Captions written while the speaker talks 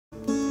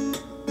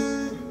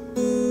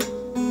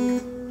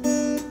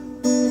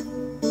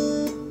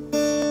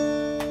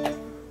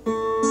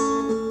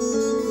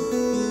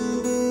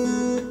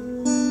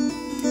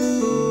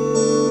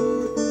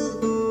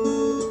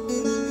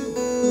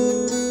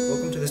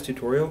this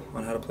tutorial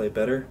on how to play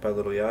Better by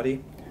Lil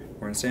Yachty.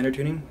 We're in standard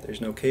tuning, there's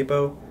no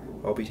capo.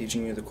 I'll be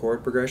teaching you the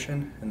chord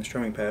progression and the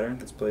strumming pattern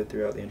that's played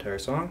throughout the entire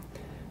song,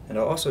 and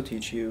I'll also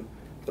teach you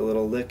the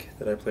little lick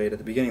that I played at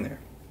the beginning there.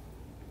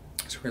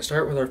 So we're going to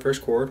start with our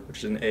first chord, which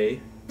is an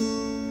A. So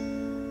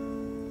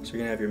you're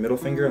going to have your middle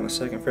finger on the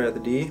 2nd fret of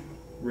the D,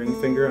 ring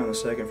finger on the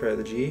 2nd fret of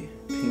the G,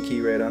 pinky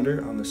right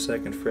under on the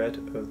 2nd fret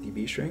of the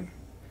B string.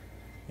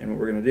 And what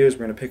we're going to do is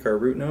we're going to pick our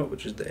root note,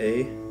 which is the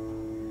A,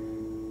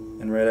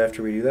 and right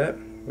after we do that,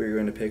 we're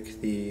going to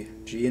pick the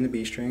G and the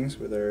B strings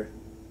with our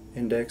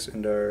index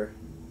and our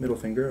middle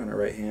finger on our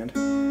right hand.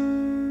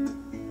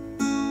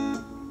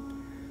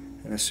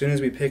 And as soon as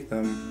we pick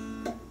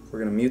them, we're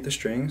going to mute the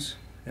strings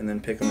and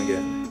then pick them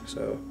again.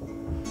 So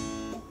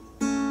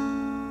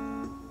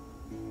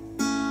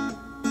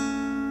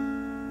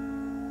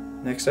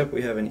next up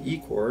we have an E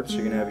chord, so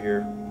you're going to have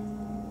your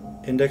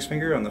index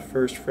finger on the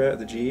 1st fret of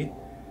the G,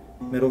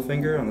 middle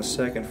finger on the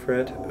 2nd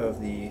fret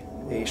of the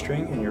A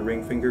string, and your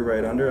ring finger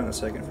right under on the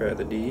 2nd fret of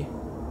the D.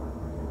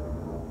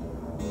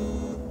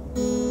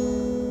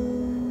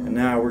 And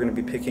now we're going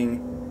to be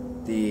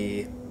picking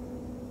the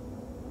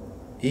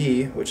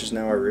E, which is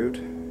now our root,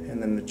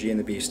 and then the G and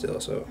the B still,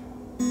 so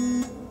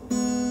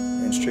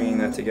and stringing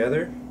that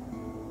together.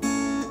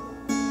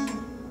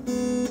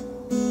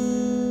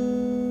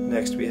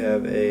 Next we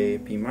have a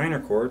B minor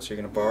chord, so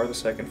you're going to bar the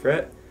 2nd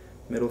fret,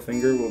 middle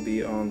finger will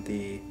be on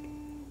the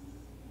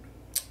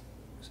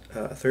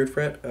 3rd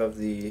fret of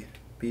the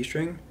B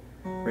string,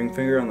 ring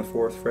finger on the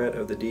 4th fret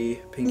of the D,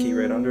 pinky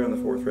right under on the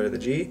 4th fret of the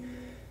G,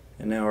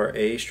 and now our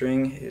A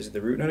string is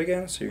the root note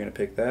again, so you're going to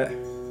pick that.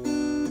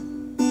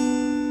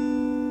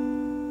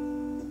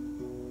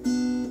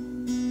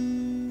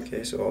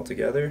 Okay, so all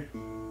together.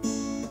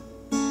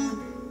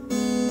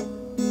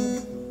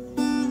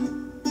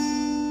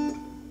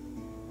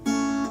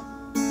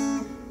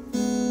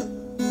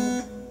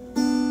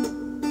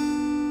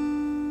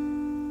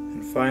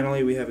 And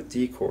finally we have a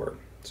D chord.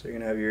 So you're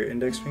going to have your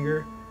index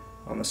finger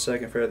on the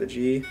 2nd fret of the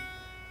G,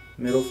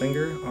 middle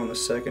finger on the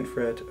 2nd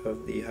fret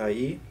of the high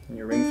E, and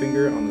your ring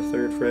finger on the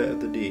 3rd fret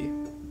of the D,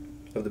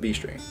 of the B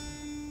string.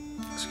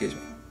 Excuse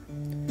me.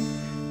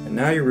 And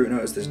now your root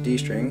note is this D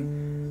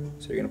string,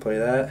 so you're going to play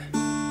that,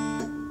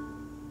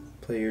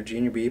 play your G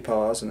and your B,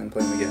 pause, and then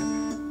play them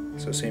again.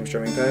 So same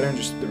strumming pattern,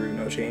 just the root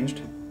note changed.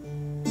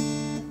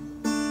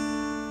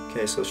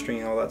 Okay, so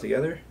stringing all that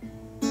together.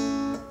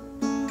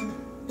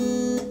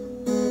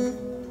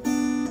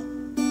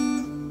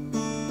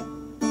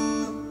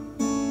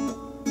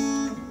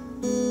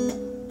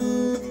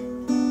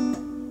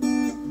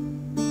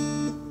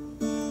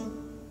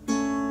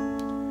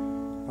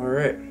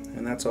 Alright,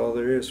 and that's all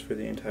there is for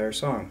the entire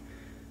song.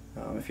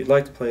 If you'd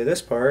like to play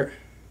this part,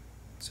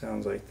 it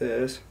sounds like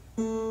this.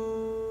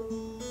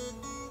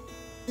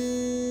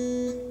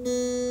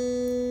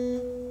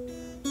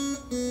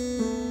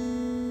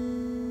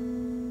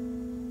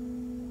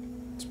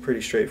 It's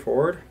pretty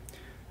straightforward.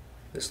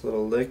 This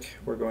little lick,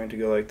 we're going to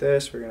go like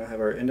this. We're going to have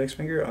our index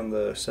finger on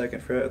the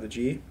 2nd fret of the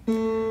G,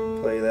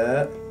 play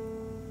that,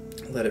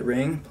 let it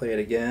ring, play it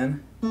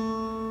again,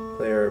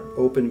 play our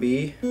open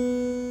B,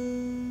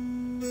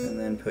 and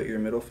then put your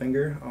middle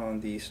finger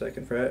on the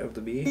 2nd fret of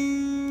the B,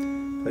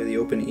 play the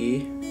open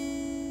E,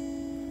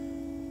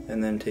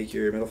 and then take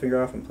your middle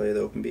finger off and play the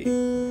open B.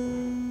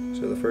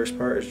 So the first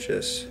part is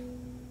just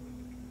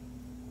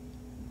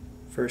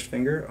 1st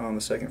finger on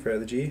the 2nd fret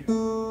of the G,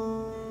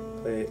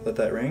 let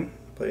that ring,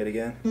 play it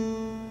again,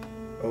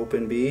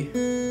 open B,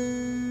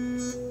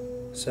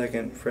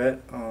 2nd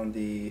fret on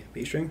the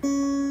B string,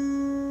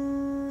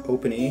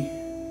 open E,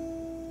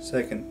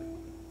 2nd,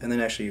 and then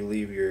actually you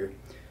leave your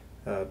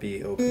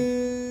B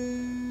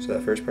open. So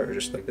that first part is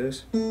just like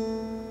this.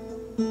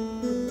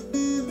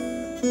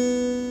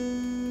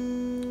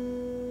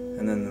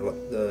 And then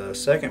the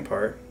second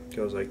part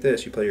goes like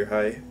this. You play your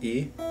high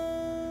E,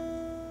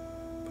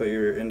 put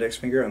your index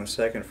finger on the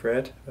 2nd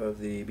fret of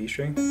the B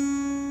string,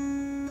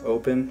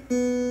 open,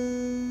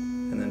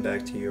 and then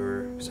back to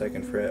your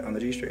 2nd fret on the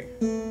G string.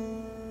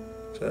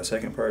 So that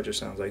second part just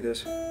sounds like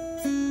this.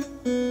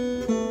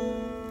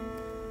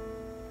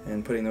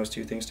 And putting those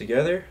two things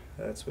together,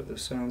 that's what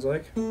this sounds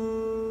like.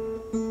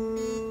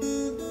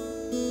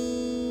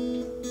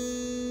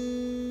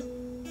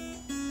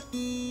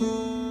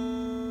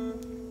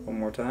 One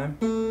more time.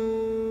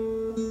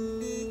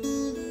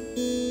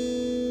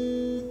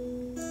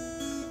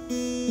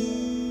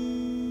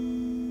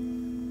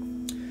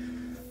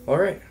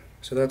 Alright,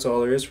 so that's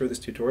all there is for this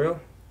tutorial.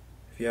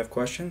 If you have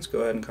questions,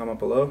 go ahead and comment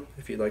below.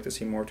 If you'd like to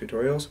see more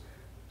tutorials,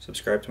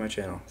 subscribe to my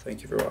channel.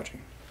 Thank you for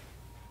watching.